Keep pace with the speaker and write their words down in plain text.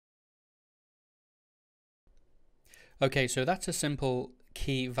Okay, so that's a simple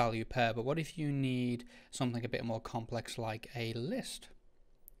key value pair, but what if you need something a bit more complex like a list?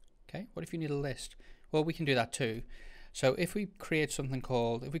 Okay, what if you need a list? Well, we can do that too. So if we create something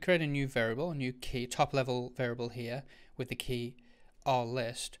called, if we create a new variable, a new key, top level variable here with the key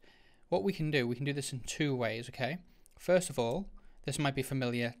rList, what we can do this in two ways, okay? First of all, this might be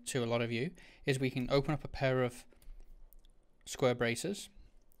familiar to a lot of you, is we can open up a pair of square braces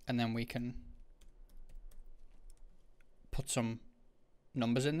and then we can put some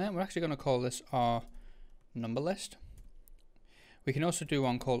numbers in there. We're actually going to call this our number list. We can also do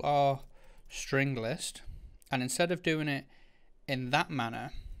one called our string list, and instead of doing it in that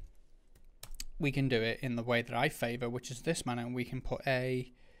manner, we can do it in the way that I favor, which is this manner, and we can put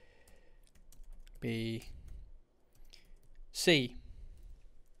A, B, C.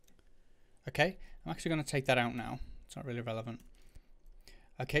 Okay, I'm actually going to take that out now. It's not really relevant.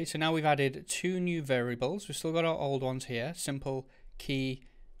 Okay, so now we've added two new variables. We've still got our old ones here, simple key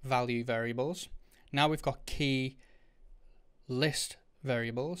value variables. Now we've got key list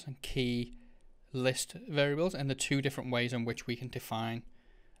variables and key list variables, and the two different ways in which we can define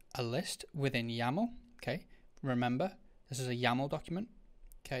a list within YAML. Okay, remember, this is a YAML document.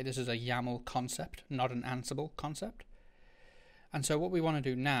 Okay, this is a YAML concept, not an Ansible concept. And so what we want to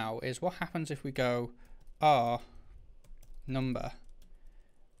do now is, what happens if we go our number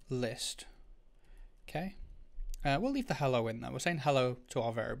list? Okay, we'll leave the hello in there. We're saying hello to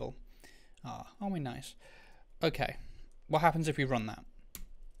our variable. Aren't we nice? Okay, what happens if we run that?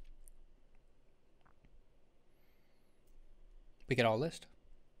 We get our list.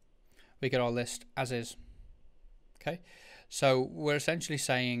 We get our list as is. Okay, so we're essentially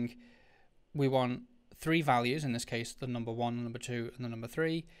saying we want three values, in this case the number 1, the number 2, and the number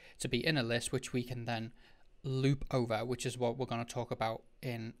 3, to be in a list which we can then loop over, which is what we're going to talk about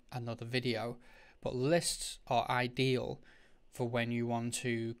in another video. But lists are ideal for when you want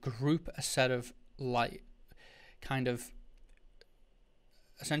to group a set of kind of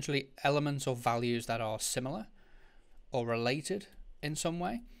essentially elements or values that are similar or related in some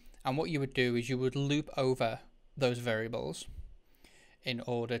way. And what you would do is you would loop over those variables in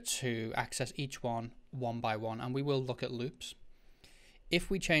order to access each one by one, and we will look at loops. If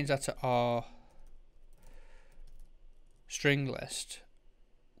we change that to our string list,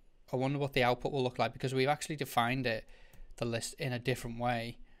 I wonder what the output will look like, because we've actually defined the list in a different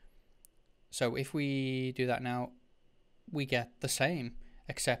way. So if we do that now, we get the same,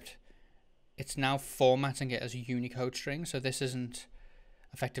 except it's now formatting it as a Unicode string. So this isn't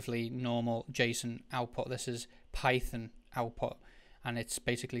effectively normal JSON output, this is Python output, and it's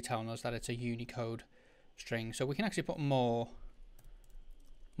basically telling us that it's a Unicode string. So we can actually put more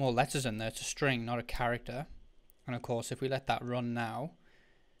letters in there. It's a string, not a character. And of course, if we let that run now,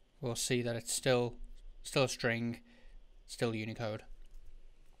 we'll see that it's still a string, still Unicode.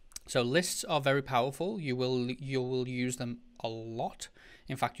 So lists are very powerful. You will use them a lot.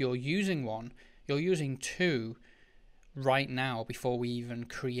 In fact, you're using two right now before we even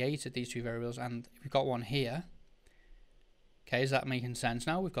created these two variables, and we've got one here. Okay, is that making sense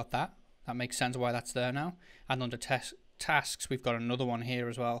now? We've got that. That makes sense why that's there now. And under tasks, we've got another one here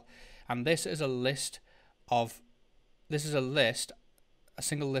as well. And this is a list of, a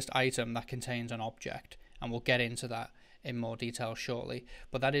single list item that contains an object, and we'll get into that in more detail shortly.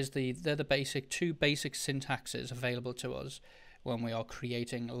 But that is they're the two basic syntaxes available to us when we are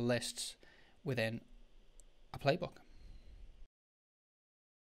creating lists within a playbook.